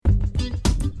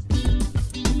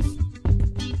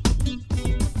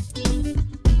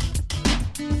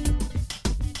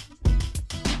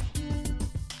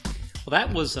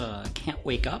That was Can't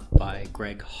Wake Up by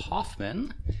Greg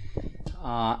Hoffman.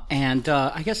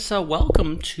 I guess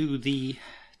welcome to the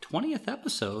 20th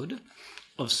episode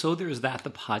of So There's That, the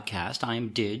podcast. I am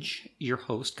Didge, your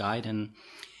host, guide, and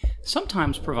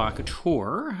sometimes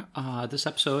provocateur. This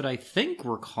episode I think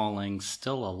we're calling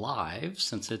Still Alive,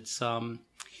 since it's been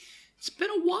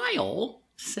a while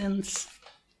since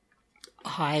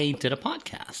I did a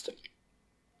podcast.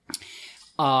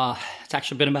 It's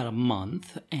actually been about a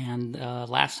month, and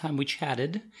last time we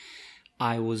chatted,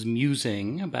 I was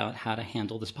musing about how to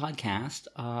handle this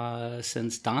podcast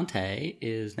since Dante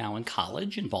is now in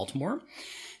college in Baltimore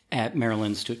at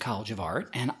Maryland Institute College of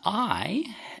Art, and I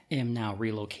am now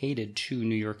relocated to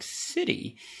New York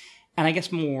City. And I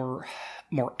guess more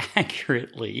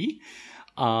accurately,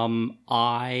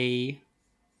 I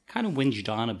kind of whinged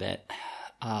on a bit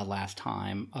last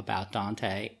time about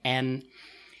Dante, and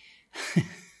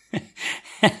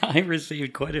I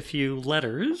received quite a few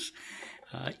letters,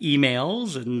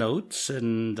 emails and notes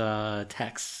and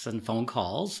texts and phone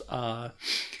calls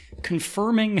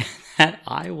confirming that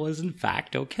I was in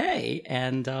fact okay,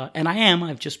 and I am.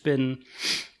 I've just been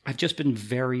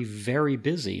very, very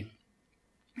busy,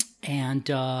 and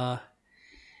I'm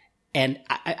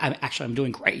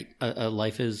doing great.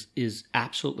 Life is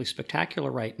absolutely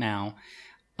spectacular right now.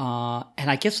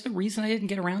 And I guess the reason I didn't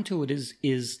get around to it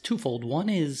is twofold. One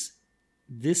is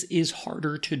this is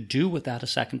harder to do without a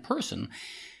second person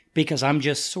because I'm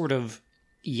just sort of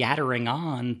yattering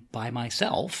on by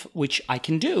myself, which I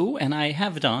can do and I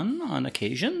have done on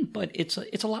occasion, but it's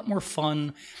a lot more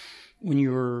fun when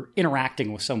you're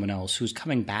interacting with someone else who's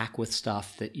coming back with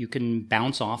stuff that you can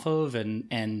bounce off of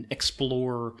and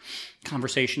explore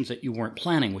conversations that you weren't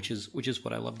planning, which is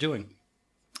what I love doing.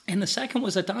 And the second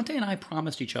was that Dante and I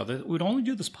promised each other that we'd only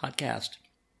do this podcast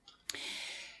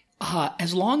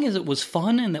as long as it was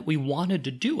fun and that we wanted to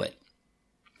do it.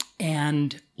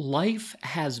 And life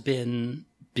has been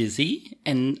busy,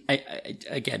 and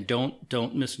again,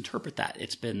 don't misinterpret that.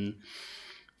 It's been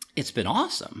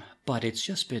awesome, but it's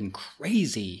just been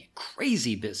crazy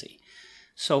busy.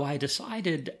 So I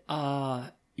decided,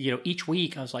 each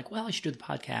week I was like, well, I should do the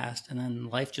podcast. And then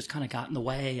life just kind of got in the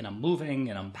way, and I'm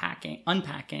moving and I'm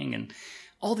unpacking and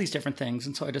all these different things.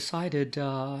 And so I decided,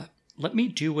 let me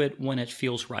do it when it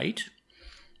feels right.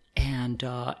 And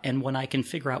when I can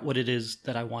figure out what it is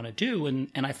that I want to do. And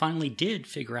I finally did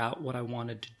figure out what I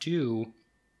wanted to do,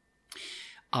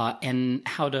 and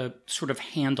how to sort of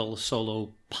handle a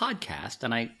solo podcast.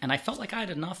 And I felt like I had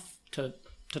enough to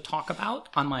talk about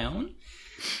on my own.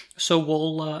 So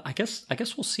we'll, I guess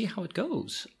we'll see how it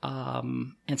goes.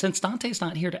 And since Dante's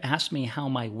not here to ask me how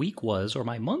my week was or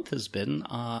my month has been,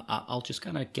 I'll just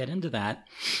kind of get into that.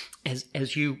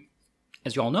 As you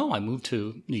all know, I moved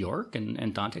to New York,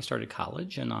 and Dante started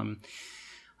college, and I'm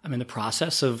in the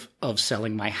process of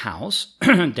selling my house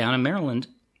down in Maryland.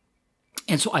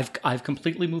 And so I've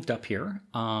completely moved up here.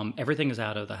 Everything is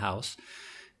out of the house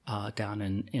down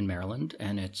in Maryland,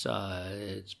 and it's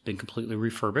been completely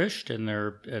refurbished, and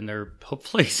they're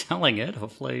hopefully selling it.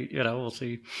 Hopefully,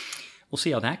 we'll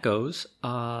see how that goes.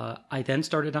 I then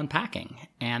started unpacking,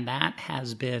 and that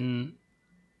has been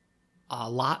a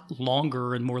lot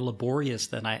longer and more laborious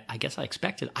than I guess I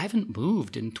expected. I haven't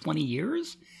moved in 20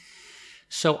 years,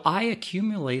 so I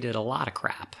accumulated a lot of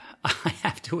crap, I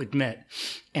have to admit.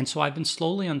 And so I've been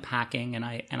slowly unpacking, and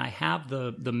I have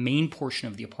the main portion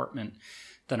of the apartment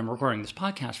that I'm recording this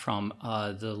podcast from,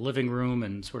 the living room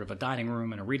and sort of a dining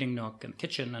room and a reading nook and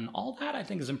kitchen and all that, I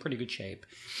think is in pretty good shape.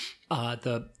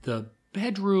 The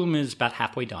bedroom is about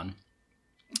halfway done.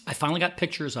 I finally got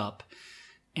pictures up,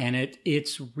 and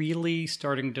it's really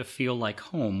starting to feel like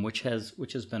home, which has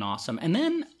been awesome. And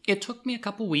then it took me a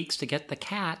couple weeks to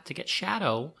get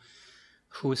Shadow,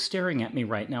 who is staring at me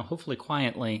right now, hopefully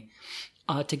quietly,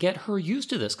 to get her used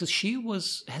to this, because she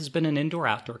has been an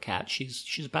indoor-outdoor cat.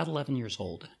 She's about 11 years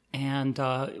old, and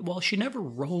she never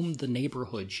roamed the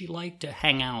neighborhood. She liked to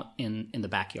hang out in the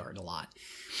backyard a lot,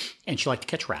 and she liked to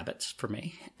catch rabbits for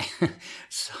me.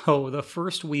 So the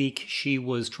first week, she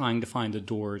was trying to find the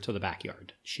door to the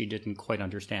backyard. She didn't quite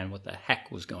understand what the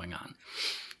heck was going on,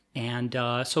 and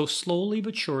so slowly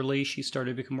but surely, she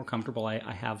started to become more comfortable. I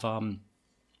have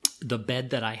the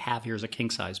bed that I have here is a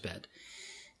king-size bed.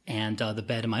 And the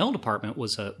bed in my old apartment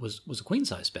was a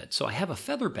queen-size bed. So I have a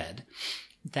feather bed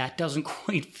that doesn't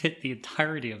quite fit the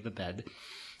entirety of the bed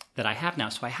that I have now.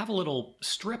 So I have a little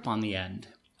strip on the end,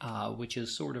 which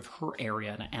is sort of her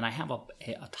area. And I have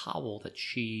a towel that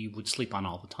she would sleep on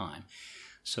all the time.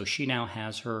 So she now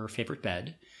has her favorite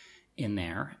bed in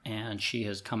there. And she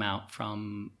has come out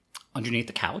from underneath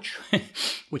the couch,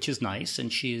 which is nice.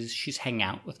 And she's hanging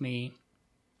out with me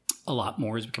a lot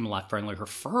more. Has become a lot friendlier. Her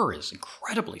fur is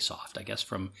incredibly soft, I guess,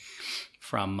 from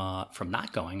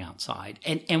not going outside.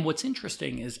 And what's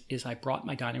interesting is I brought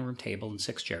my dining room table and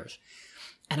 6 chairs.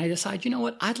 And I decided, you know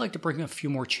what, I'd like to bring a few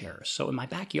more chairs. So in my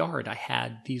backyard, I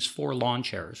had these 4 lawn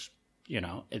chairs,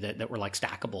 that were like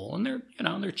stackable.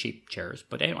 And they're cheap chairs.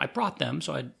 But anyway, I brought them.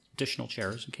 So I had additional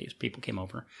chairs in case people came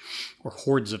over, or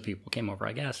hordes of people came over,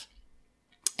 I guess.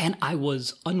 And I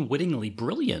was unwittingly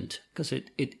brilliant, because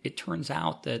it turns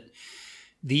out that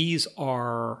these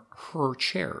are her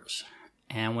chairs.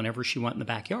 And whenever she went in the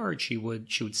backyard, she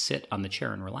would sit on the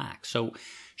chair and relax. So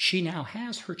she now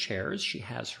has her chairs. She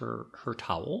has her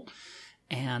towel,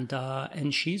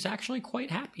 and she's actually quite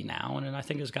happy now. And I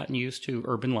think has gotten used to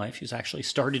urban life. She's actually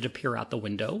started to peer out the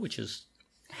window, which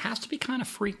has to be kind of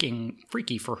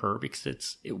freaky for her,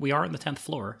 because we are on the 10th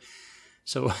floor.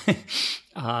 So,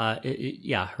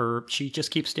 she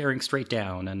just keeps staring straight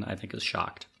down, and I think is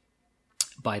shocked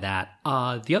by that.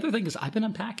 The other thing is I've been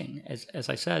unpacking, as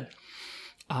I said,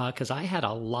 because I had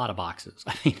a lot of boxes.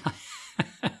 I mean,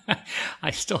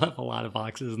 I still have a lot of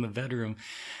boxes in the bedroom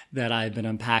that I've been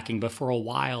unpacking, but for a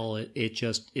while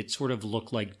it sort of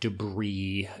looked like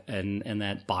debris, and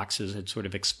that boxes had sort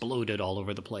of exploded all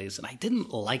over the place, and I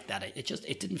didn't like that.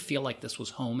 It didn't feel like this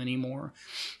was home anymore.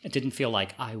 It didn't feel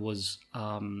like I was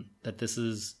that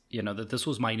this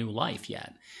was my new life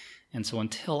yet. And so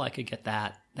until I could get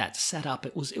that set up,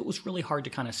 it was really hard to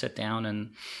kind of sit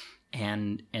down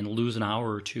and lose an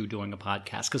hour or two doing a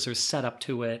podcast, because there's setup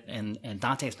to it, and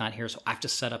Dante's not here, so I have to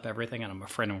set up everything, and I'm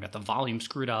afraid I'm going to get the volume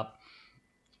screwed up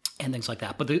and things like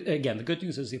that. But again, the good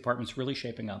news is the apartment's really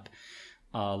shaping up.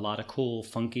 A lot of cool,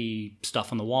 funky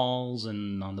stuff on the walls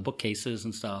and on the bookcases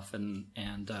and stuff, and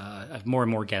more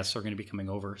and more guests are going to be coming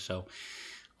over. So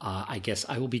I guess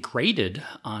I will be graded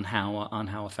on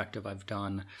how effective I've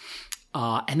done.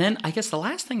 And then I guess the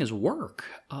last thing is work.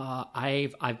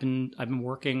 I've been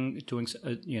working, doing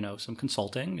some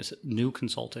consulting, new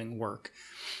consulting work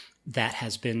that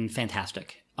has been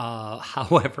fantastic.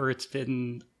 However, it's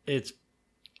been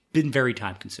very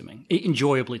time consuming,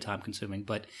 enjoyably time consuming.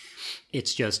 But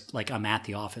it's just like I'm at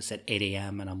the office at 8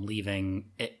 a.m. and I'm leaving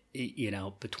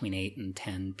between 8 and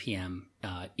 10 p.m.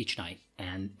 Each night,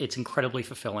 and it's incredibly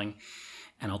fulfilling.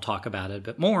 And I'll talk about it a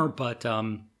bit more, but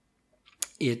that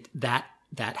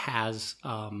has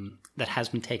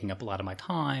been taking up a lot of my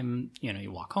time.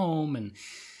 You walk home and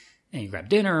you grab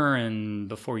dinner, and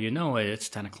before you know it, it's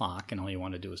 10 o'clock, and all you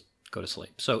want to do is go to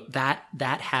sleep. So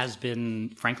that has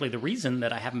been, frankly, the reason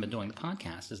that I haven't been doing the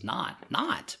podcast is not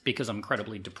because I'm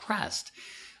incredibly depressed,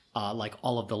 like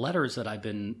all of the letters that I've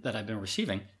been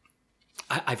receiving.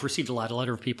 I've received a lot of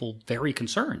letters of people very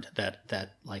concerned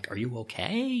that like, are you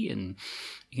okay? And,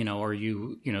 are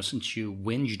you, since you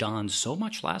whinged on so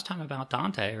much last time about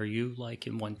Dante, are you like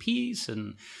in one piece?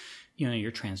 And,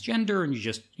 you're transgender, and you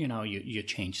just, you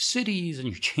change cities, and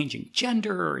you're changing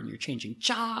gender, and you're changing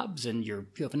jobs, and you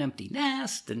have an empty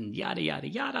nest, and yada, yada,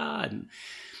 yada. And,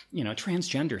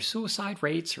 transgender suicide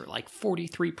rates are like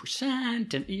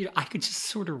 43%. And I could just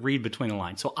sort of read between the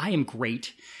lines. So I am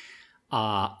great.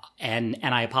 And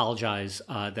I apologize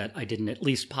that I didn't at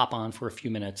least pop on for a few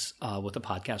minutes with the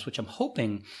podcast, which I'm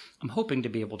hoping to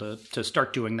be able to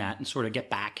start doing that and sort of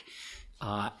get back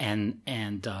and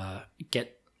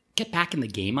get back in the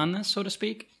game on this, so to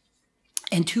speak.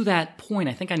 And to that point,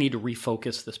 I think I need to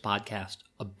refocus this podcast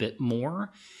a bit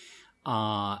more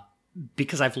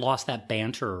because I've lost that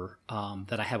banter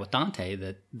that I had with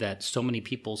Dante that so many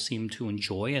people seem to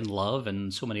enjoy and love,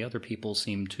 and so many other people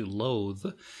seem to loathe.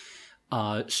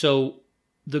 So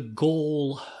the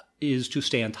goal is to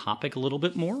stay on topic a little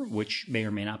bit more, which may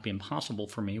or may not be impossible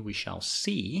for me. We shall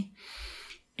see.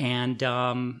 And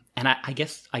I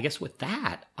guess with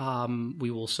that,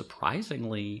 we will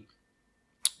surprisingly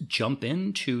jump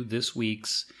into this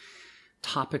week's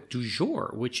topic du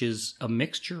jour, which is a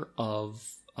mixture of,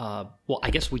 I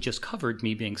guess we just covered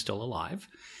me being still alive,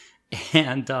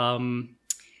 and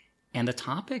the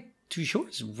topic du jour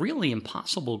is really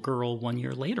Impossible Girl 1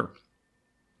 year later.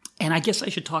 And I guess I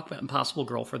should talk about Impossible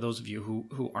Girl for those of you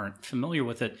who aren't familiar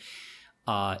with it.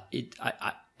 I'm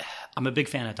a big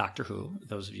fan of Doctor Who.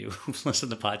 Those of you who've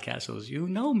listened to podcasts, those of you who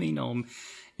know me know I'm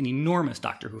an enormous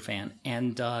Doctor Who fan.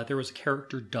 And there was a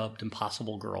character dubbed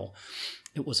Impossible Girl.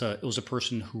 It was a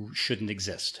person who shouldn't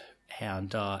exist.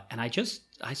 And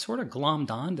I sort of glommed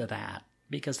onto that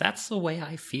because that's the way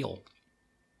I feel.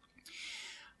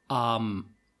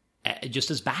 Just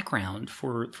as background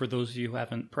for those of you who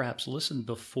haven't perhaps listened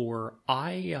before,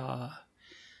 I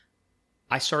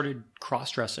started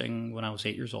cross-dressing when I was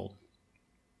 8 years old,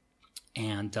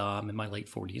 and I'm in my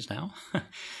late 40s now,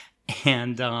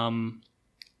 and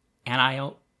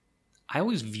I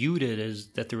always viewed it as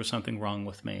that there was something wrong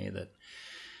with me, that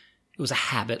it was a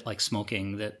habit like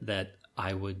smoking that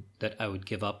I would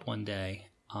give up one day,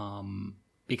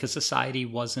 because society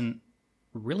wasn't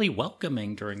really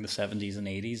welcoming during the 70s and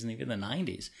 80s and even the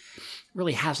 90s. It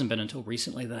really hasn't been until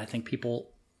recently that I think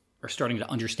people are starting to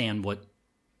understand what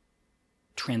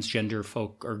transgender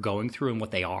folk are going through and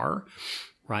what they are,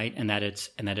 right? And that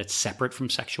it's separate from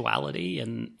sexuality,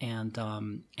 and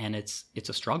it's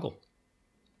a struggle.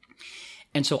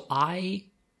 And so I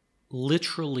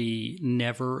literally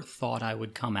never thought I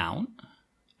would come out.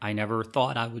 I never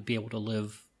thought I would be able to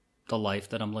live the life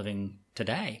that I'm living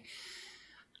today.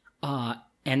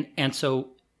 And so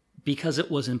because it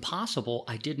was impossible,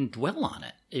 I didn't dwell on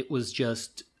it. It was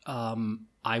just,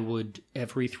 I would,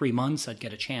 every 3 months, I'd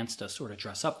get a chance to sort of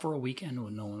dress up for a weekend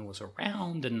when no one was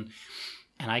around. And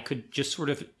I could just sort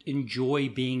of enjoy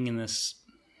being in this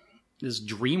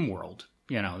dream world,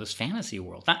 this fantasy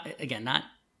world.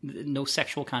 No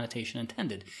sexual connotation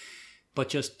intended, but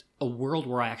just a world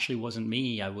where I actually wasn't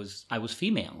me. I was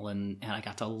female, and I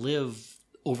got to live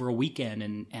over a weekend,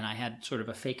 and I had sort of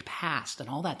a fake past and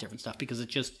all that different stuff, because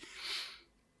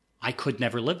I could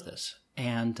never live this.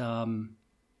 And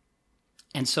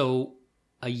so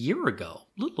a little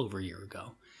over a year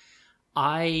ago,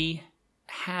 I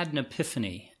had an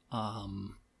epiphany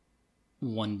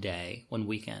one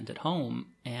weekend at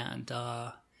home. And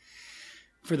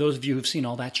for those of you who've seen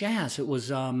All That Jazz, it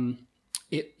was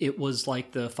it was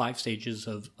like the 5 stages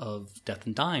of death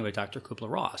and dying by Dr.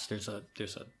 Kubler-Ross. There's a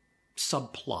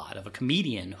subplot of a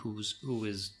comedian who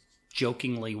is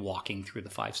jokingly walking through the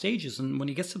 5 stages, and when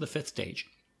he gets to the 5th stage,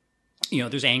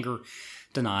 there's anger,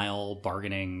 denial,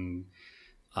 bargaining,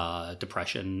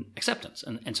 depression, acceptance,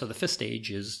 and so the 5th stage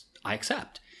is I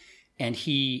accept. And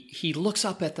he looks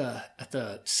up at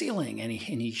the ceiling and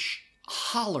he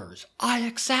hollers, "I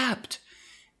accept!"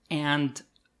 And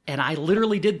I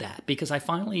literally did that because I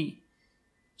finally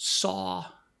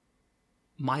saw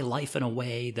my life in a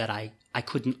way that I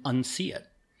couldn't unsee it,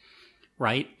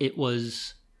 right?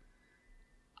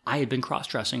 I had been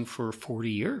cross-dressing for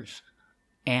 40 years,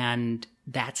 and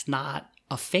that's not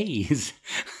a phase.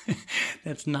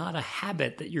 That's not a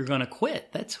habit that you're going to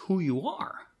quit. That's who you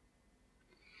are.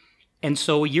 And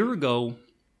so a year ago,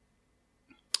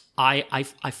 I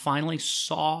finally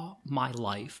saw my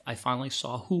life. I finally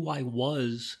saw who I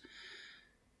was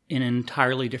in an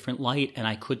entirely different light, and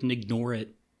I couldn't ignore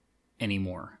it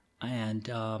anymore. And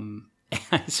I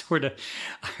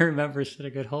remember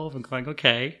sitting at home and going,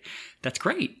 okay, that's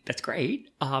great.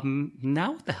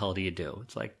 Now what the hell do you do?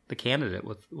 It's like The Candidate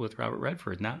with Robert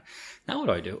Redford. Now what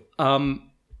do I do? And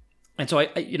so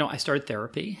I started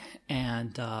therapy,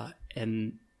 and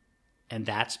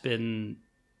that's been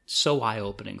so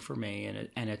eye-opening for me,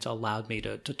 and it's allowed me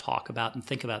to talk about and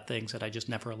think about things that I just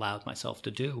never allowed myself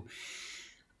to do.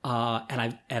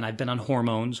 And I've been on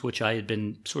hormones, which I had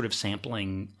been sort of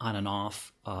sampling on and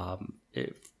off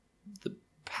the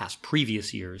past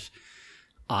previous years,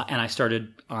 and I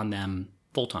started on them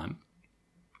full time.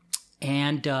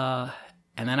 And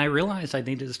then I realized I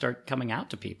needed to start coming out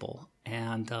to people,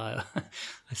 and I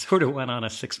sort of went on a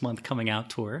 6-month coming out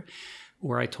tour,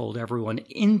 where I told everyone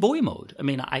in boy mode. I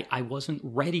mean, I wasn't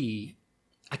ready.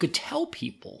 I could tell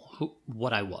people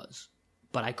what I was,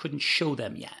 but I couldn't show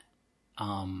them yet.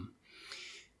 And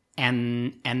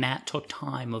that took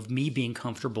time of me being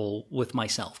comfortable with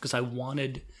myself, because I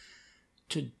wanted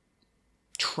to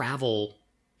travel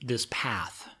this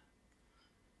path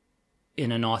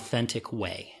in an authentic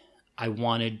way. I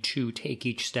wanted to take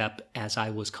each step as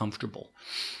I was comfortable,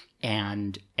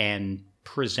 and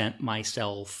present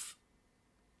myself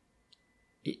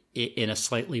in a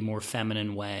slightly more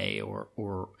feminine way,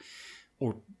 or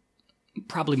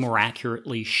probably more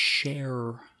accurately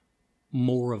share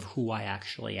more of who I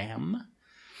actually am,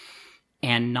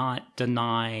 and not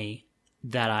deny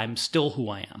that I'm still who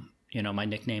I am. My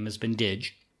nickname has been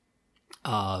Didge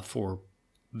for a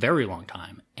very long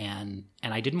time, and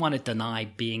I didn't want to deny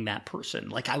being that person.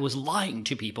 Like I was lying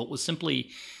to people. It was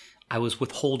simply I was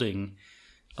withholding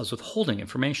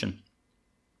information.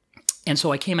 And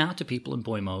so I came out to people in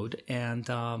boy mode, and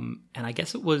I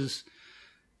guess it was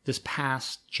this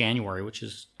past January, which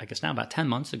is, I guess, now about 10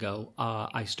 months ago,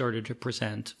 I started to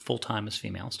present full-time as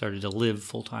female, started to live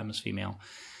full-time as female,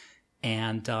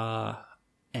 and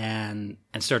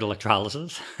started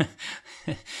electrolysis,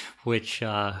 which,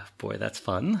 boy, that's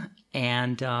fun.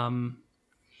 And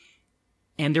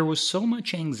there was so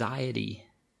much anxiety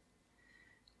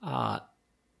of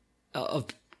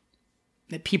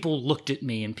that people looked at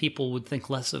me and people would think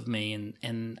less of me,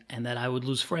 and that I would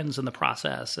lose friends in the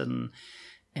process, and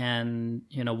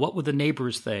what would the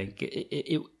neighbors think?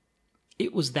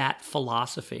 it was that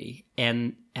philosophy.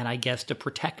 And I guess to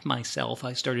protect myself,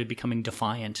 I started becoming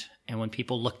defiant. And when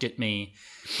people looked at me,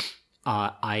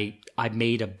 I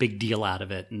made a big deal out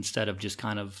of it instead of just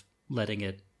kind of letting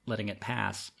it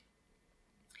pass.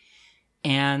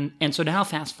 And so now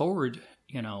fast forward,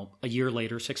 a year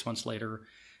later, 6 months later,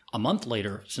 a month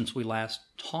later since we last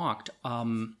talked,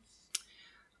 I'm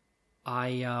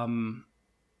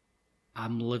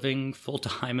living full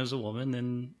time as a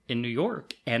woman in New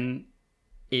York, and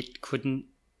it couldn't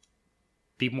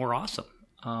be more awesome.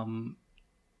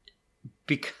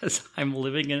 Because I'm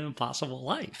living an impossible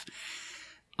life.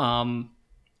 And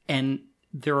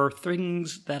there are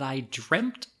things that I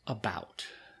dreamt about,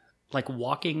 like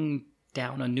walking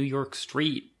down a New York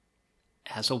street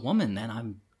as a woman, and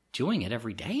I'm doing it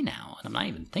every day now, and I'm not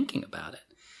even thinking about it.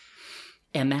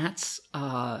 And that's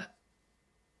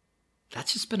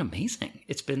just been amazing.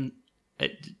 It's been,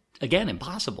 again,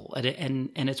 impossible.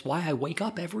 And it's why I wake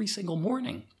up every single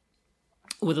morning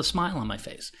with a smile on my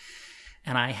face.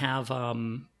 And I have, I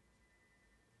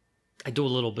do a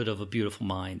little bit of a beautiful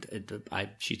mind. I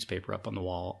have sheets of paper up on the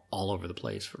wall all over the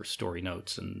place for story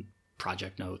notes and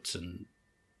project notes and,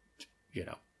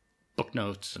 book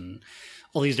notes and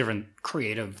all these different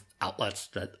creative outlets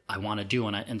that I want to do.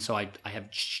 And so I have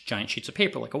giant sheets of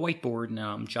paper, like a whiteboard, and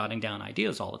I'm jotting down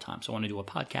ideas all the time. So I want to do a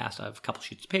podcast. I have a couple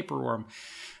sheets of paper where I'm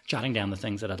jotting down the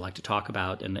things that I'd like to talk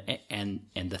about and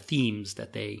the themes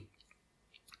that they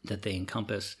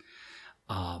encompass.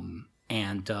 And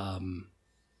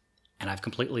I've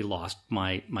completely lost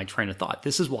my train of thought.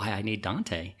 This is why I need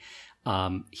Dante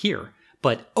here.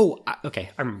 But okay,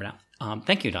 I remember now.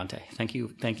 Thank you, Dante. Thank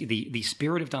you. The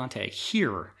spirit of Dante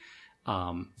here.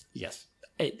 Yes.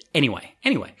 Anyway.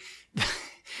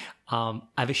 I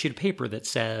have a sheet of paper that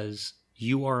says,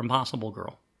 "You are impossible,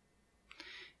 girl.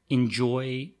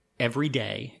 Enjoy every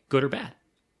day, good or bad."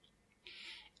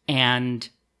 And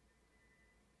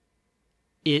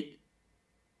it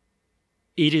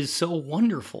is so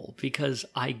wonderful because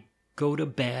I go to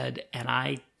bed and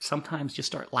I sometimes just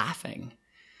start laughing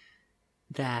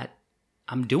that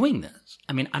I'm doing this.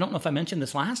 I mean, I don't know if I mentioned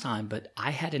this last time, but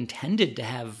I had intended to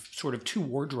have sort of two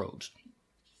wardrobes,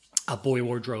 a boy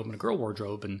wardrobe and a girl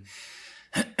wardrobe.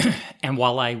 And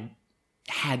while I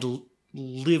had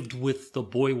lived with the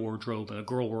boy wardrobe and a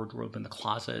girl wardrobe in the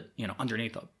closet,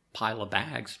 underneath a pile of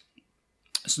bags,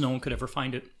 so no one could ever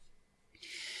find it,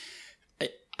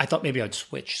 I thought maybe I'd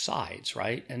switch sides,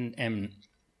 right? And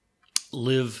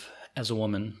live as a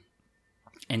woman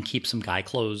and keep some guy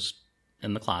clothes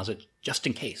in the closet just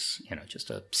in case, just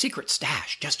a secret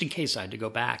stash just in case I had to go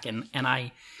back. And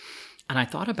I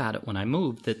thought about it when I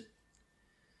moved that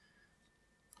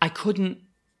I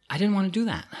didn't want to do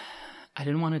that. I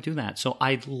didn't want to do that. So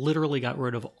I literally got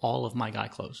rid of all of my guy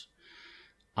clothes.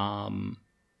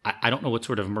 I don't know what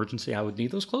sort of emergency I would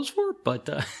need those clothes for,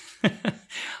 but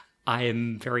I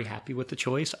am very happy with the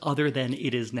choice, other than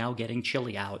it is now getting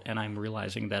chilly out, and I'm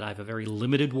realizing that I have a very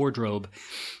limited wardrobe,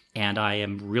 and I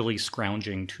am really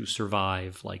scrounging to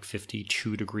survive like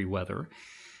 52-degree weather.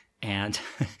 And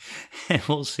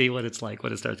we'll see what it's like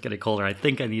when it starts getting colder. I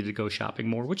think I need to go shopping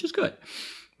more, which is good,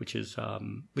 which is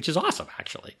awesome,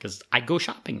 actually, because I go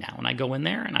shopping now, and I go in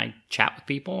there, and I chat with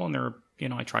people, and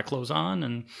I try clothes on,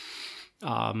 and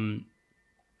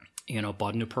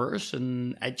bought a new purse,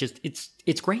 and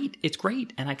it's great. It's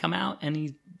great. And I come out,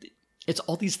 and it's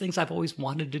all these things I've always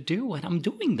wanted to do, and I'm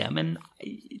doing them. And,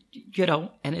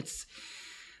 and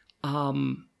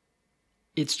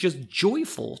it's just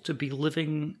joyful to be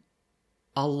living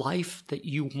a life that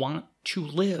you want to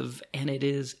live, and it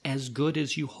is as good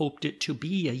as you hoped it to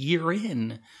be a year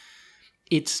in.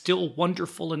 It's still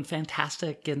wonderful and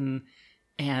fantastic, and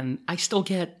I still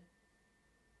get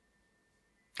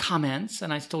comments,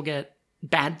 and I still get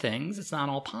bad things. It's not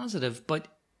all positive, but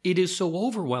it is so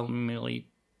overwhelmingly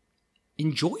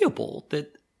enjoyable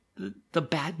that the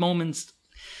bad moments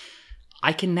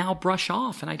I can now brush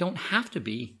off, and I don't have to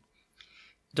be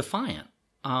defiant.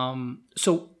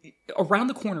 So around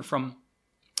the corner from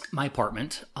my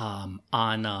apartment, on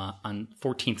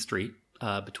 14th Street,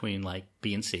 between like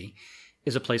B and C,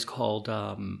 is a place called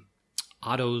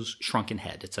Otto's Shrunken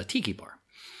Head. It's a tiki bar.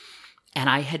 And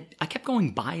I kept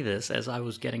going by this as I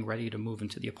was getting ready to move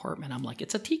into the apartment. I'm like,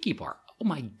 it's a tiki bar. Oh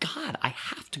my God, I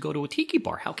have to go to a tiki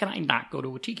bar. How can I not go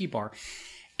to a tiki bar?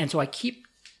 And so I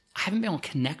haven't been able to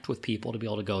connect with people to be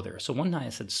able to go there. So one night I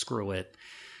said, screw it.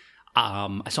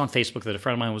 I saw on Facebook that a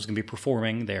friend of mine was going to be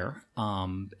performing there,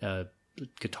 a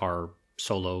guitar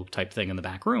solo type thing in the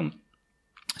back room.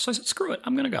 So I said, screw it,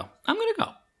 I'm going to go.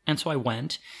 And so I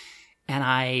went.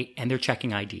 And they're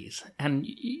checking IDs. And,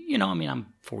 I'm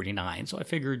 49, so I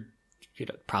figured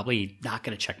probably not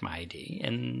going to check my ID.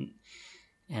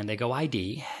 And they go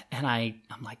ID, and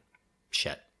I'm like,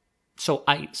 shit. So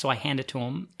I hand it to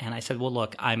him, and I said, well,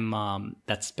 look,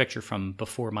 that's a picture from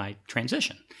before my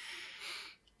transition.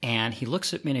 And he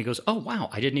looks at me and he goes, oh, wow,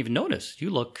 I didn't even notice. You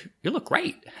look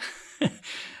great.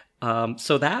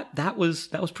 So that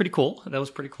was pretty cool. That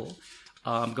was pretty cool.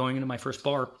 Going into my first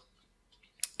bar.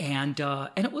 And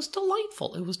it was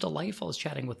delightful. It was delightful. I was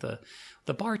chatting with the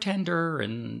bartender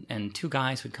and two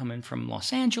guys who'd come in from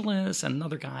Los Angeles and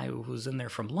another guy who was in there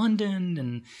from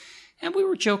London, and we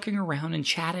were joking around and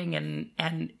chatting,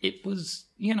 and it was,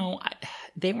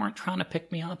 they weren't trying to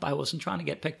pick me up. I wasn't trying to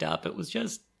get picked up. It was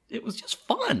just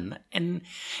fun. And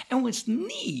what's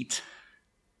neat,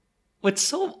 what's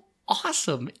so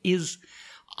awesome is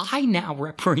I now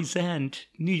represent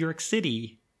New York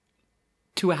City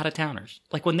to out-of-towners.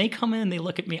 Like when they come in, they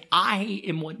look at me, I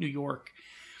am what New York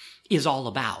is all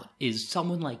about, is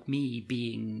someone like me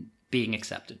being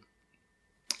accepted.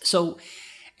 So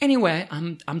anyway,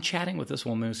 I'm chatting with this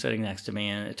woman who's sitting next to me,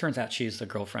 and it turns out she's the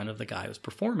girlfriend of the guy who's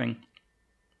performing.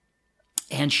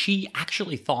 And she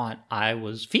actually thought I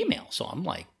was female. So I'm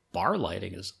like, bar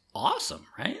lighting is awesome,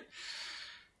 right?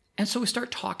 And so we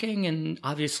start talking, and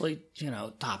obviously,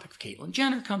 topic of Caitlyn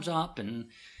Jenner comes up, and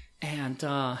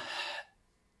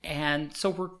so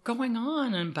we're going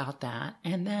on about that.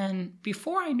 And then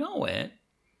before I know it,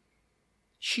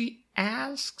 she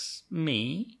asks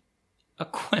me a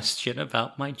question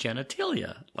about my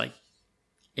genitalia. Like,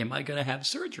 am I going to have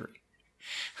surgery?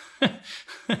 And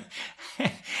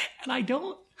I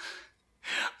don't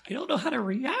know how to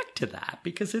react to that,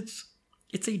 because it's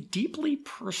a deeply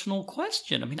personal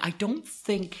question. I mean, I don't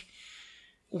think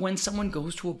when someone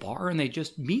goes to a bar and they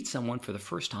just meet someone for the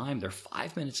first time, they're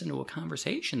 5 minutes into a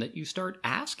conversation, that you start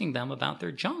asking them about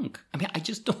their junk. I mean, I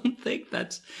just don't think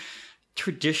that's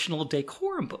traditional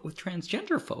decorum, but with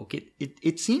transgender folk,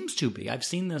 it seems to be. I've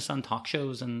seen this on talk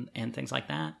shows and things like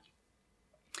that.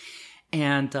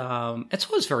 And so it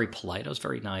was very polite. It was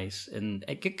very nice. And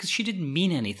because she didn't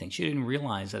mean anything. She didn't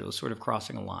realize that it was sort of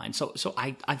crossing a line. So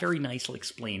I very nicely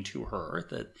explained to her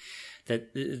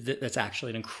that's actually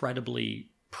an incredibly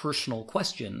personal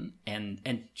question, and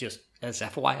just as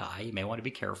FYI, you may want to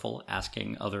be careful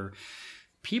asking other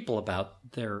people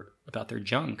about their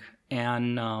junk.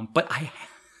 And but I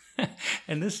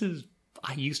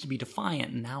used to be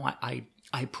defiant, and now I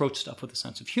approach stuff with a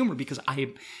sense of humor, because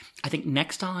I think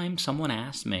next time someone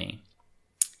asks me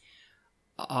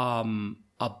about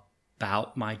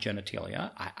my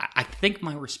genitalia, I think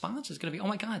my response is going to be, oh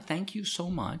my God, thank you so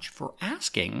much for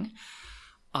asking.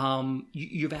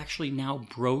 You've actually now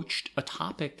broached a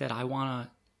topic that I want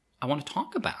to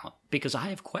talk about, because I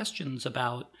have questions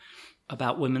about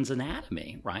women's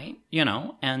anatomy, right?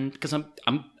 And because I'm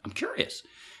curious.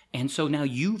 And so now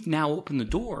you've opened the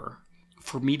door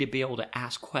for me to be able to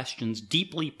ask questions,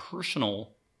 deeply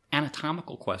personal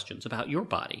anatomical questions about your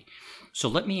body. So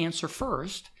let me answer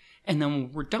first, and then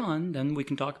when we're done, then we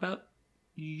can talk about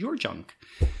your junk.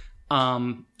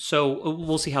 So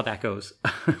we'll see how that goes.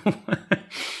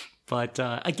 But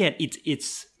again,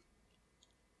 it's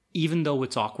even though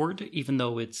it's awkward, even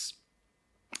though it's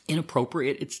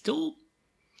inappropriate, it's still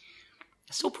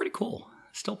pretty cool.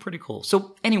 Still pretty cool.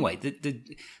 So anyway,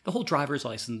 the whole driver's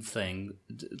license thing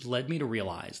led me to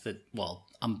realize that, well,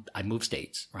 I moved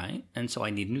states, right? And so I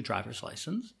need a new driver's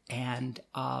license. And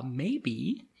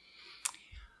maybe,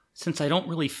 since I don't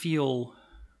really feel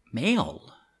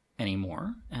male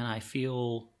anymore, and I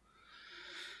feel,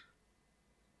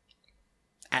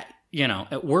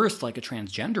 at worst like a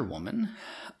transgender woman,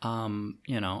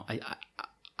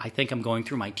 I think I'm going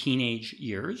through my teenage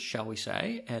years, shall we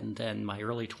say, and then my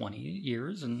early 20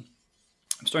 years, and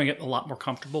I'm starting to get a lot more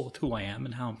comfortable with who I am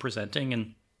and how I'm presenting,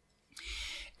 and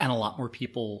a lot more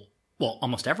people, well,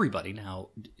 almost everybody now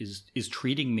is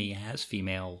treating me as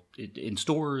female in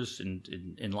stores,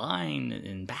 in line,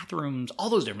 in bathrooms,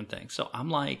 all those different things. So I'm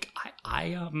like,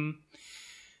 I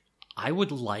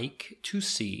would like to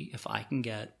see if I can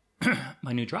get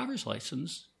my new driver's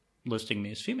license listing me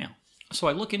as female. So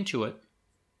I look into it.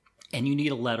 And you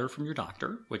need a letter from your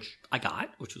doctor, which I got,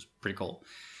 which was pretty cool.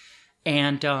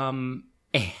 And in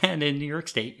New York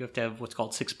State, you have to have what's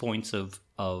called 6 points of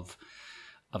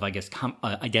I guess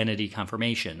identity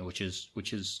confirmation, which is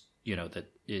that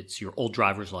it's your old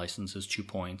driver's license is 2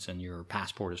 points and your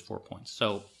passport is 4 points.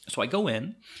 So I go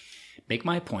in, make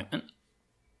my appointment,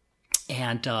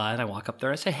 and I walk up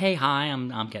there. I say, hey, hi,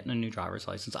 I'm getting a new driver's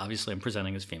license. Obviously, I'm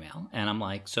presenting as female, and I'm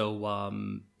like, so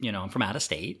I'm from out of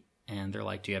state. And they're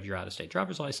like, do you have your out-of-state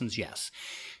driver's license? Yes.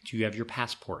 Do you have your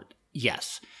passport?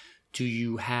 Yes. Do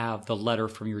you have the letter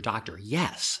from your doctor?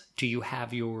 Yes. Do you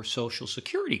have your Social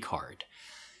Security card?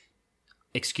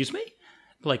 Excuse me?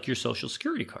 Like your Social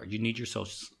Security card. You need your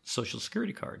Social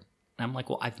Security card. And I'm like,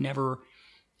 well, I've never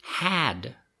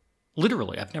had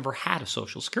a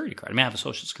Social Security card. I mean, I have a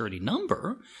Social Security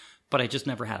number, but I just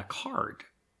never had a card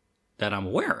that I'm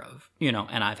aware of,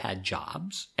 and I've had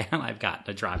jobs, and I've got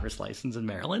a driver's license in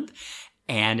Maryland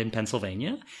and in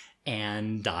Pennsylvania,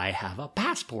 and I have a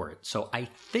passport. So I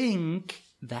think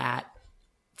that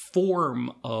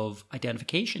form of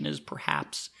identification is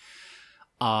perhaps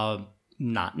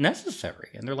not necessary.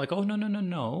 And they're like, oh,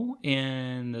 no.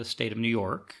 In the state of New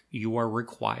York, you are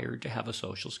required to have a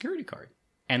Social Security card.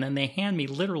 And then they hand me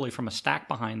literally from a stack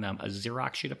behind them a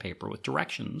Xerox sheet of paper with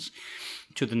directions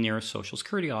to the nearest Social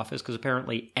Security office, because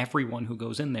apparently everyone who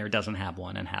goes in there doesn't have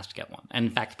one and has to get one. And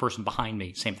in fact, the person behind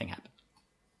me, same thing happened.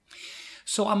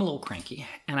 So I'm a little cranky,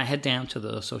 and I head down to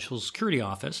the Social Security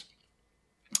office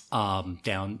down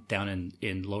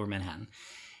in Lower Manhattan.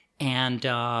 And,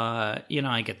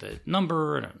 I get the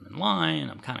number, and I'm in line,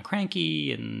 and I'm kind of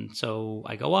cranky, and so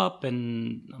I go up,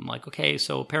 and I'm like, okay,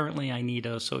 so apparently I need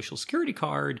a Social Security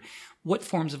card. What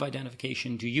forms of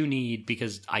identification do you need?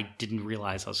 Because I didn't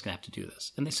realize I was going to have to do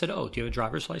this. And they said, oh, do you have a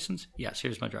driver's license? Yes,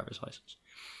 here's my driver's license.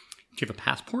 Do you have a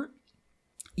passport?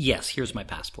 Yes, here's my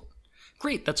passport.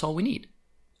 Great, that's all we need.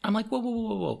 I'm like,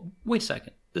 whoa, wait a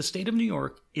second. The state of New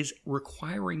York is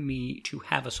requiring me to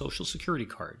have a Social Security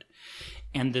card.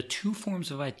 And the two forms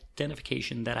of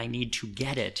identification that I need to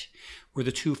get it were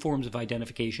the two forms of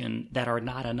identification that are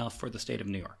not enough for the state of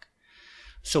New York.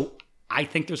 So I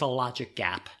think there's a logic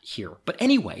gap here. But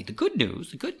anyway, the good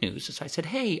news is I said,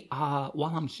 hey,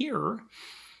 while I'm here,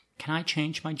 can I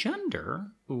change my gender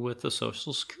with the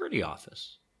Social Security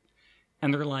office?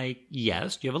 And they're like,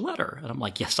 yes, do you have a letter? And I'm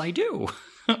like, yes, I do.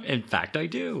 In fact, I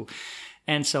do.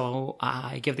 And so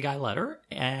I give the guy a letter,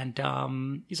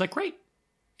 and he's like, great.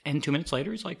 And 2 minutes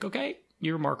later, he's like, okay,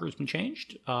 your marker's been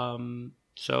changed.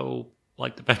 So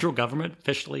like the federal government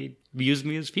officially views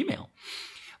me as female.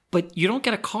 But you don't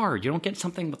get a card. You don't get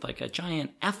something with like a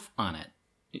giant F on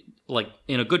it, like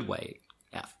in a good way,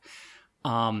 F.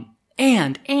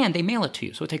 And they mail it to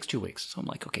you. So it takes 2 weeks. So I'm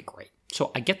like, okay, great.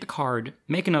 So I get the card,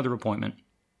 make another appointment,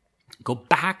 go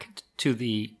back to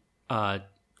the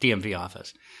DMV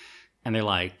office. And they're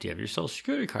like, do you have your Social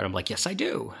Security card? I'm like, yes, I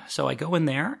do. So I go in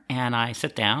there and I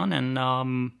sit down,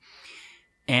 and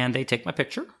they take my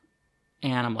picture.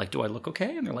 And I'm like, do I look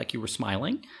okay? And they're like, you were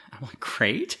smiling. I'm like,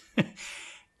 great.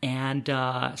 And so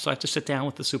I have to sit down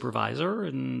with the supervisor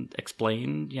and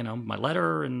explain, my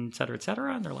letter and et cetera, et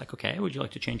cetera. And they're like, okay, would you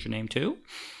like to change your name too?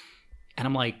 And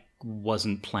I'm like,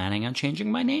 wasn't planning on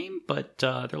changing my name. But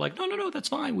they're like, no, that's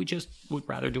fine. We just would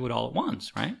rather do it all at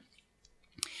once, right?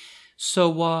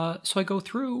 So I go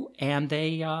through, and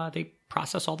they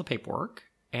process all the paperwork,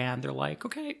 and they're like,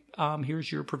 okay,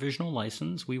 here's your provisional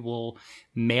license. We will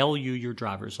mail you your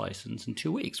driver's license in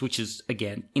 2 weeks, which is,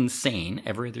 again, insane.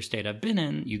 Every other state I've been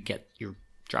in, you get your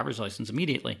driver's license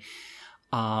immediately.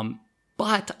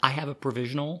 But I have a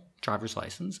provisional driver's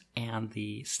license, and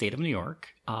the state of New York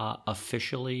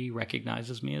officially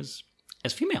recognizes me as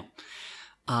female.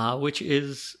 Which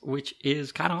is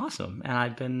kind of awesome, and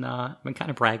I've been kind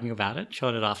of bragging about it,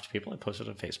 showing it off to people. I posted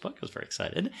it on Facebook. I was very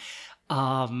excited,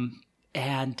 and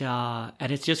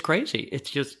it's just crazy. It's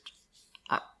just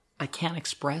I can't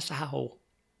express how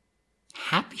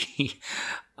happy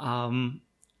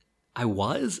I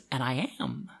was and I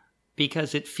am,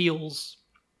 because it feels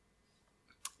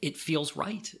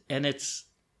right, and it's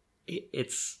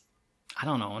I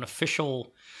don't know, an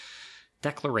official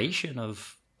declaration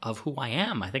of who I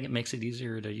am. I think it makes it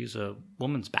easier to use a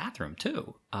woman's bathroom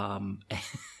too.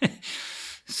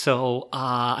 So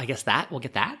I guess we'll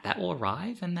get that will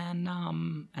arrive, and then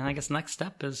and I guess the next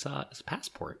step is a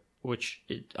passport, which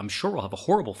I'm sure will have a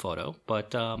horrible photo,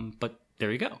 but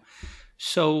there you go.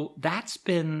 So that's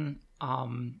been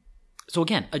so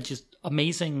again, just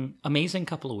amazing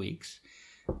couple of weeks.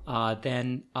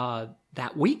 Then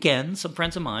that weekend, some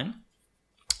friends of mine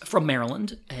from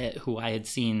Maryland, who I had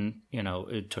seen,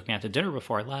 took me out to dinner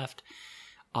before I left.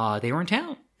 They were in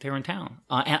town.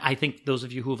 And I think those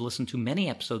of you who have listened to many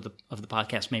episodes of the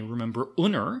podcast may remember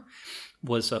Unner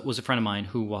was a friend of mine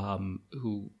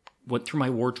who went through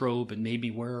my wardrobe and made me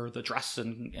wear the dress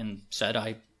and said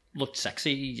I looked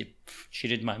sexy. She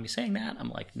didn't mind me saying that. I'm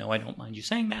like, no, I don't mind you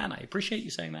saying that. I appreciate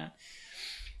you saying that.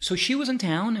 So she was in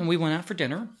town, and we went out for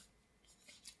dinner,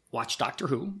 watched Doctor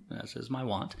Who, as is my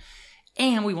wont.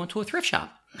 And we went to a thrift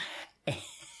shop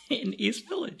in East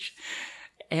Village,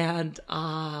 and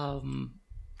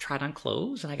tried on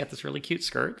clothes. And I got this really cute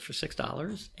skirt for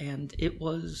 $6, and it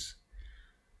was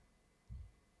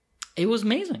It was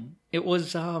amazing. It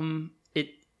was I'm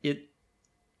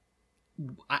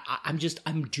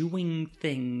doing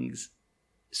things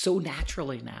so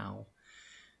naturally now.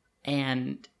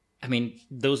 And I mean,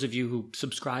 those of you who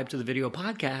subscribe to the video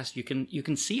podcast, you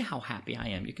can see how happy I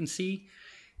am. You can see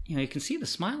the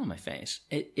smile on my face.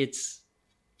 It's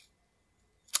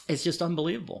just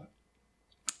unbelievable.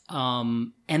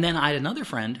 And then I had another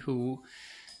friend who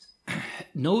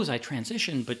knows I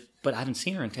transitioned, but I haven't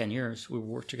seen her in 10 years. We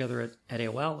worked together at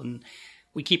AOL, and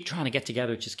we keep trying to get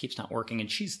together. It just keeps not working. And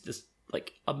she's this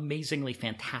like amazingly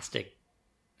fantastic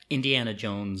Indiana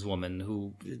Jones woman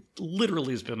who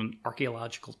literally has been on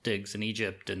archaeological digs in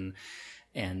Egypt and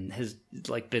has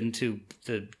like been to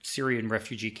the Syrian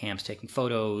refugee camps taking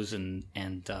photos and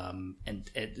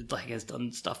like has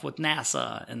done stuff with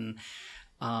NASA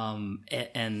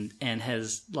and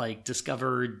has like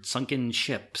discovered sunken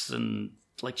ships, and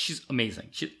like she's amazing.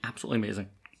 She's absolutely amazing.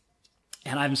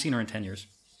 And I haven't seen her in 10 years.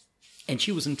 And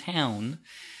she was in town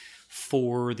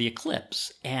for the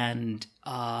eclipse and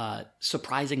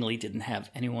surprisingly didn't have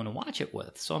anyone to watch it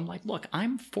with. So I'm like, look,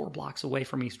 I'm 4 blocks away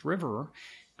from East River,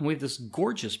 and we have this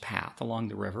gorgeous path along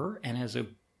the river and has a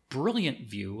brilliant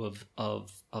view of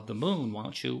the moon. Why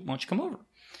don't you come over?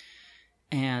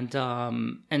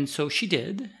 And so she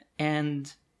did,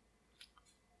 and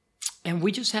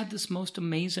we just had this most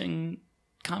amazing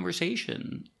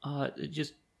conversation,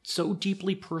 just so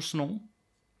deeply personal,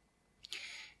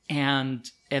 and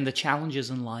the challenges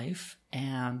in life,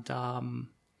 and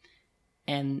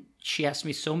she asked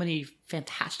me so many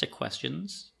fantastic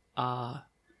questions,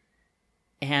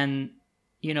 and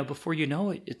before you know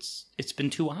it, it's been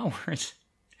 2 hours,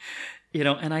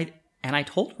 and I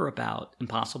told her about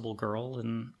Impossible Girl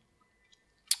and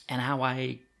how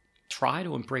I try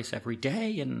to embrace every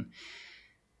day and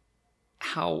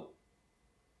how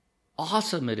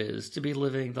awesome it is to be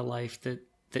living the life that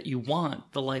you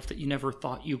want, the life that you never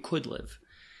thought you could live,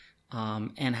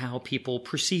 and how people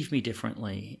perceive me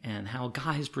differently and how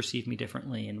guys perceive me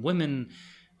differently, and women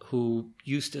who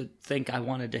used to think I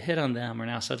wanted to hit on them are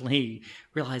now suddenly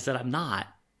realize that I'm not.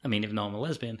 I mean, even though I'm a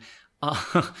lesbian.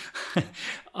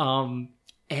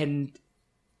 And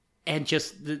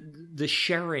just the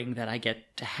sharing that I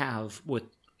get to have with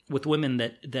women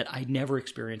that I never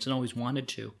experienced and always wanted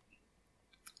to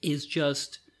is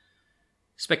just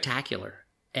spectacular.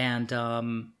 And how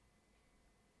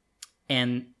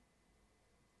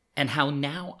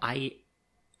now I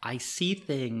see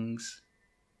things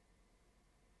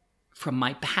from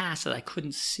my past that I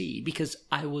couldn't see because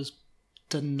I was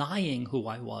denying who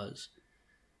I was.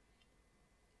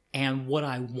 And what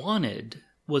I wanted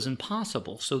was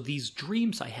impossible. So these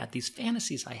dreams I had, these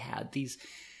fantasies I had, these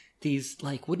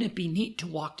like, wouldn't it be neat to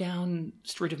walk down the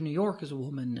street of New York as a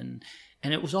woman?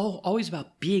 And it was always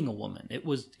about being a woman. It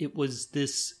was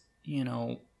this,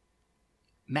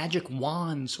 magic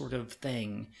wand sort of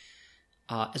thing,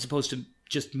 as opposed to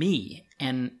just me,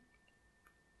 and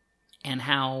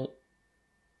how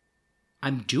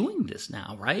I'm doing this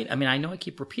now, right? I mean, I know I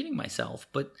keep repeating myself,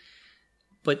 but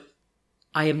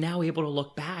I am now able to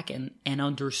look back and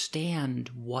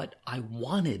understand what I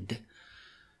wanted,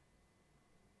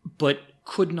 but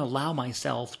couldn't allow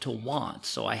myself to want.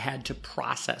 So I had to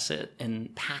process it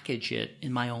and package it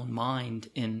in my own mind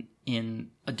in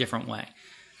a different way.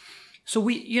 So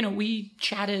we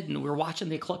chatted and we were watching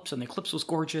the eclipse, and the eclipse was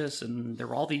gorgeous, and there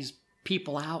were all these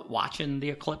people out watching the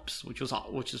eclipse, which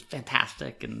is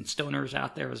fantastic, and stoners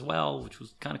out there as well, which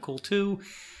was kind of cool too.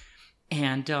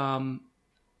 And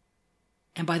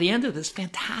by the end of this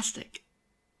fantastic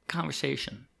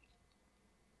conversation,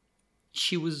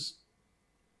 she was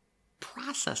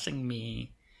processing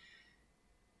me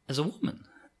as a woman,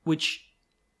 which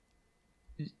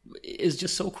is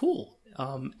just so cool,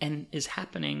 and is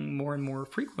happening more and more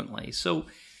frequently. So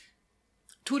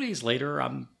 2 days later,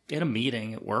 I'm in a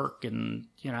meeting at work, and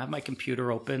I have my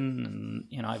computer open,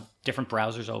 and I have different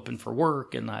browsers open for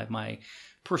work, and I have my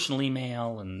personal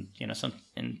email, and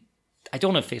and I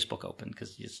don't have Facebook open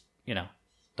because you just, don't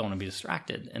want to be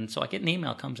distracted. And so I get an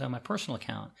email comes on my personal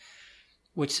account,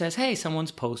 which says, hey,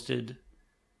 someone's posted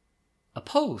a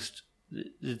post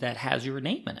that has your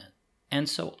name in it. And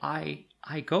so I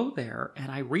go there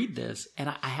and I read this, and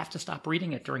I have to stop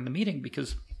reading it during the meeting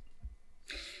because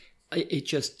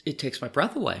it takes my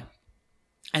breath away.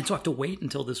 And so I have to wait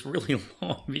until this really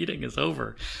long meeting is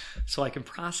over so I can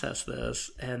process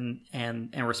this and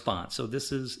respond. So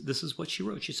this is what she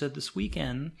wrote. She said, this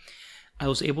weekend, I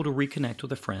was able to reconnect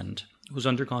with a friend who's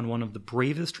undergone one of the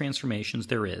bravest transformations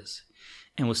there is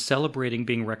and was celebrating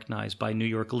being recognized by New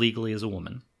York legally as a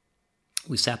woman.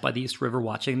 We sat by the East River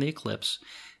watching the eclipse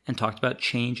and talked about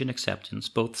change and acceptance,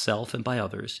 both self and by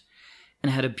others.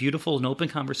 and had a beautiful and open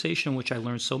conversation in which I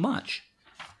learned so much.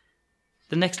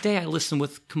 The next day, I listened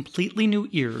with completely new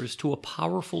ears to a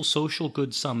powerful social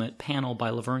good summit panel by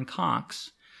Laverne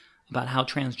Cox about how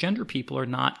transgender people are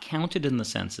not counted in the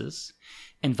census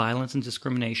and violence and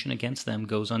discrimination against them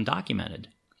goes undocumented.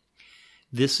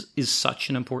 This is such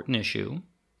an important issue.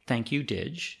 Thank you,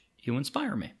 Didge. You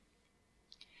inspire me.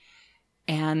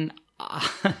 And,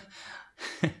 I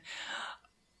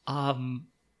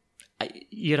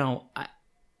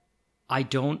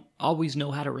don't always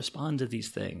know how to respond to these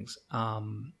things.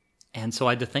 And so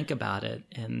I had to think about it.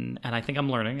 And I think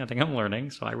I'm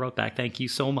learning. So I wrote back, thank you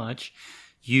so much.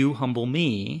 You humble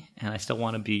me, and I still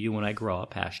want to be you when I grow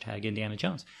up. # Indiana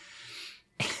Jones.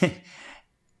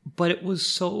 But it was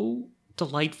so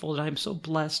delightful that I'm so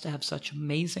blessed to have such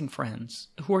amazing friends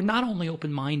who are not only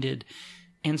open-minded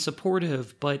and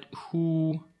supportive, but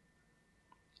who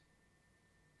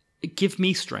give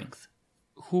me strength,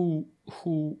 who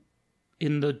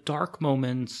in the dark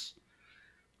moments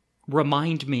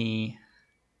remind me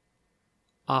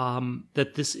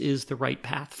that this is the right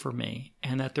path for me,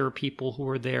 and that there are people who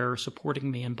are there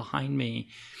supporting me and behind me,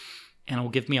 and will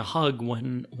give me a hug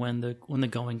when the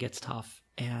going gets tough.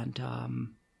 And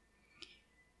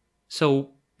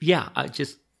so yeah,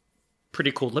 just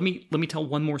pretty cool. Let me tell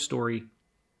one more story,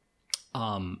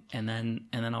 and then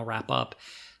I'll wrap up.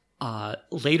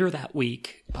 Later that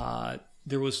week,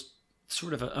 there was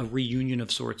sort of a reunion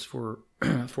of sorts for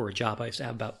a job I used to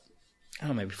have about, I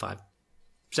don't know, maybe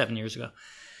 5-7 years ago.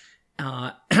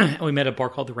 We met at a bar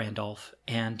called the Randolph,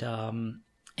 and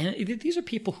these are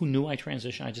people who knew I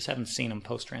transitioned. I just haven't seen them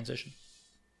post-transition.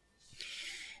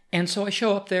 And so I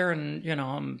show up there, and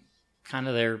I'm kind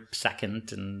of their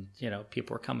second, and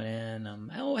people are coming in.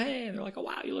 Oh hey, and they're like, oh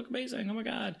wow, you look amazing. Oh my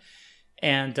god.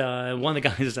 And one of the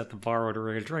guys is at the bar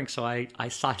ordering a drink, so I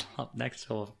sidle up next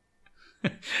to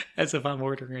him as if I'm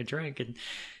ordering a drink, and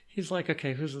he's like,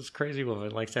 okay, who's this crazy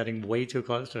woman, like standing way too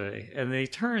close to me? And then he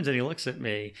turns and he looks at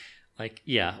me like,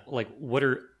 yeah, like,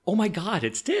 oh my God,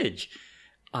 it's Didge.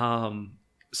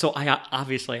 So I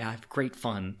have great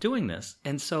fun doing this.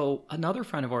 And so another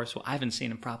friend of ours, who I haven't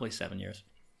seen in probably 7 years,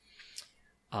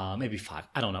 maybe 5,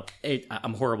 I don't know.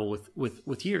 I'm horrible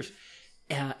with years.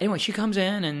 Anyway, she comes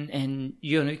in and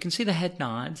you can see the head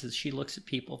nods as she looks at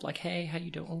people like, hey, how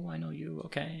you doing? Oh, I know you.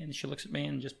 Okay. And she looks at me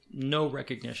and just no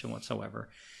recognition whatsoever.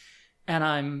 And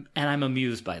I'm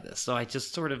amused by this. So I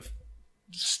just sort of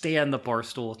stay on the bar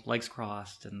stool with legs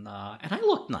crossed, and I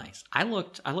looked nice. I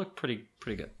looked pretty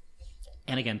good.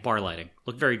 And again, bar lighting.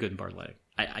 Looked very good in bar lighting.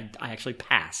 I actually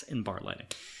pass in bar lighting.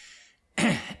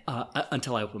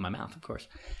 Until I open my mouth, of course.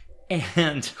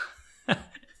 And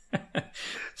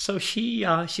so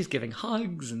she's giving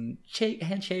hugs and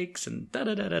handshakes and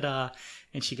da-da-da-da-da.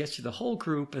 And she gets to the whole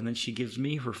group, and then she gives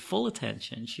me her full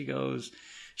attention. She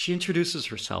introduces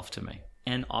herself to me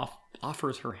and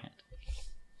offers her hand.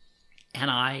 And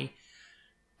I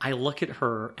look at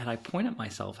her and I point at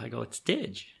myself. I go, it's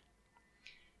Didge.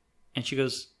 And she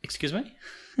goes, excuse me?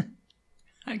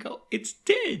 I go, it's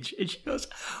Didge. And she goes,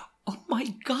 oh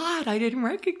my God, I didn't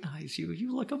recognize you.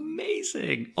 You look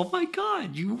amazing. Oh my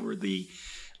God, you were the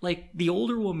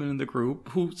older woman in the group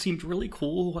who seemed really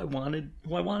cool, who I wanted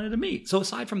to meet. So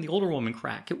aside from the older woman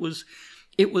crack, it was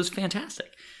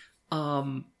fantastic.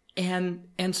 And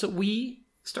so we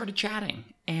started chatting,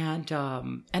 and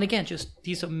again, just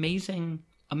these amazing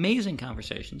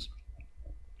conversations.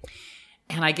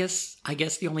 And I guess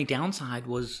the only downside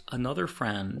was another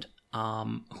friend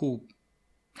who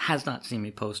has not seen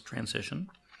me post transition,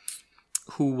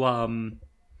 who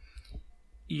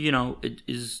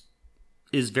is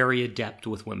very adept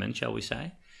with women, shall we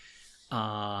say,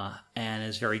 and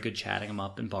is very good chatting them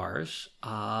up in bars.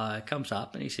 Comes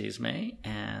up and he sees me,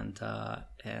 and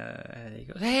he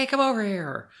goes, hey, come over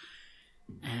here.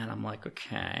 And I'm like,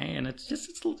 okay. And it's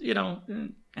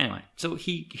anyway. So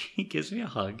he gives me a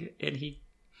hug, and he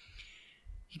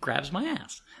grabs my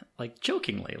ass, like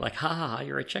jokingly, like, ha ha ha,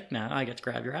 you're a chick now, I get to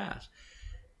grab your ass.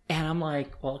 And I'm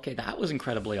like, well, okay, that was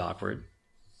incredibly awkward.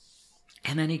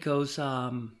 And then he goes,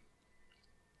 let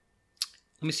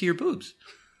me see your boobs.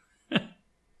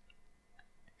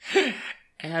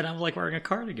 And I'm like wearing a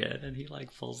cardigan, and he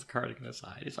like pulls the cardigan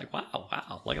aside. He's like,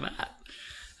 wow, look at that.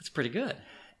 That's pretty good.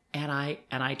 And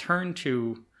I turn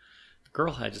to the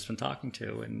girl I had just been talking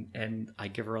to, and I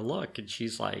give her a look, and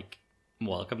she's like,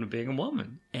 welcome to being a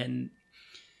woman. And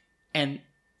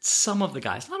some of the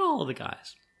guys, not all of the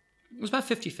guys, it was about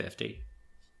 50-50.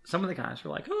 Some of the guys were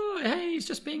like, oh, hey, he's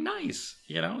just being nice.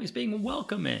 He's being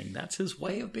welcoming. That's his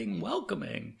way of being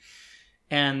welcoming.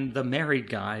 And the married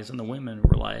guys and the women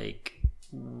were like,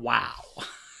 wow,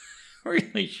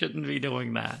 really shouldn't be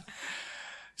doing that.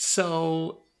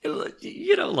 So, look,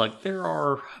 there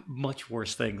are much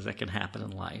worse things that can happen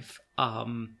in life.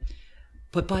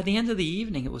 But by the end of the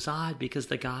evening, it was odd because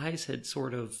the guys had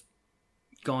sort of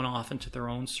gone off into their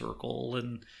own circle,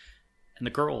 and the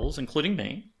girls, including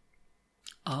me,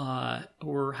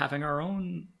 were having our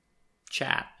own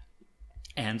chat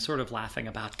and sort of laughing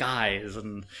about guys,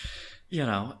 and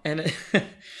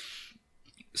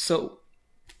so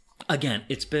again,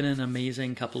 it's been an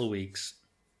amazing couple of weeks,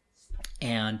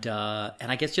 and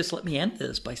I guess just let me end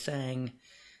this by saying,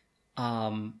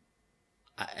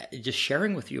 just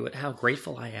sharing with you how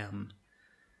grateful I am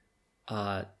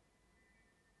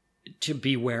to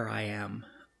be where I am.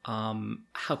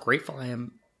 How grateful I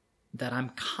am that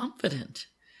I'm confident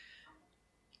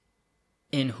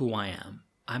in who I am.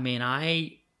 I mean,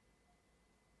 I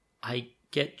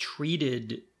get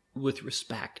treated with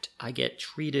respect. I get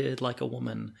treated like a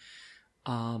woman.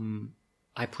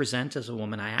 I present as a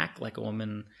woman. I act like a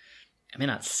woman. I may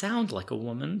not sound like a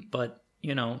woman, but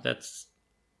that's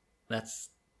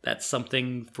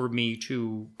something for me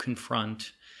to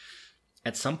confront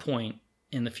at some point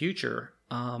in the future.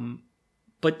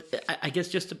 But I guess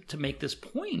just to make this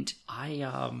point,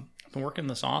 I've been working in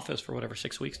this office for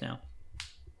 6 weeks now.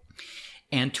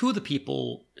 And two of the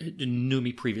people knew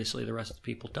me previously. The rest of the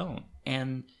people don't.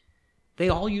 And they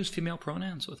all use female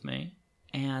pronouns with me.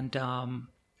 And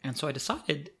so I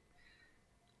decided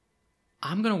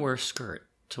I'm going to wear a skirt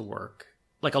to work.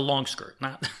 Like a long skirt,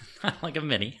 not like a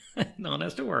mini. No one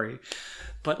has to worry.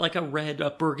 But like a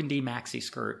burgundy maxi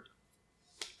skirt.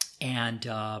 And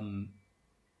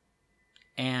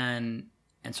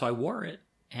so I wore it,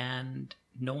 and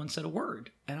no one said a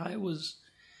word. And I was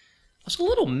a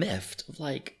little miffed,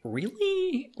 like,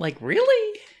 really? Like,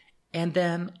 really? And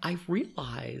then I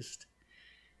realized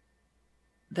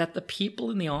that the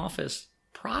people in the office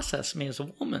process me as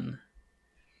a woman.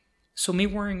 So me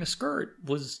wearing a skirt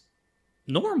was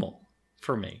normal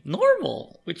for me.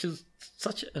 Normal, which is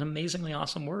such an amazingly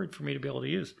awesome word for me to be able to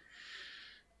use.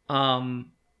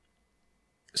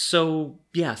 So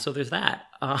there's that.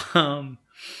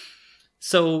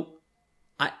 So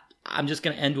I'm just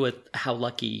going to end with how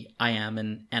lucky I am,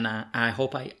 and I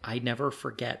hope I never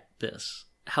forget this,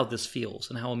 how this feels,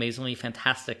 and how amazingly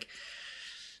fantastic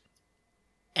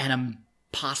and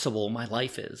impossible my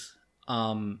life is.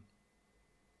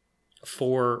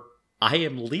 For I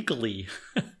am legally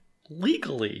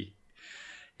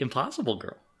impossible,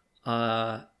 girl.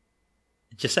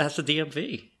 Just ask the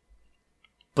DMV.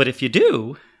 But if you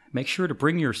do, make sure to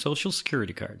bring your social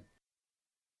security card.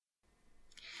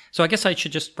 So I guess I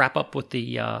should just wrap up with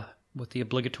the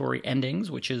obligatory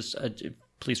endings, which is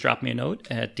please drop me a note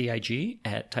at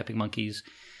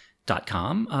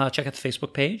dig@typingmonkeys.com. Check out the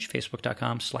Facebook page,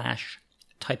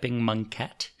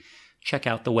 facebook.com/typingmonkette. Check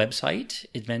out the website,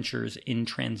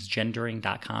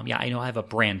 adventuresintransgendering.com. Yeah, I know I have a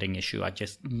branding issue.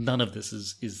 None of this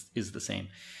is the same.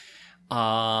 We're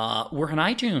on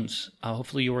iTunes.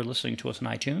 Hopefully you are listening to us on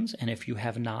iTunes. And if you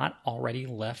have not already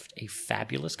left a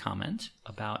fabulous comment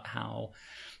about how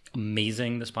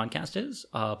amazing this podcast is,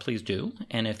 please do.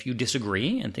 And if you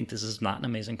disagree and think this is not an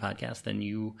amazing podcast, then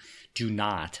you do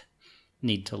not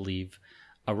need to leave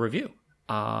a review.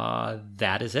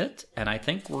 That is it. And I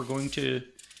think we're going to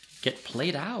get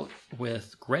played out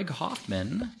with Greg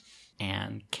Hoffman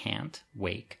and Can't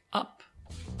Wake Up.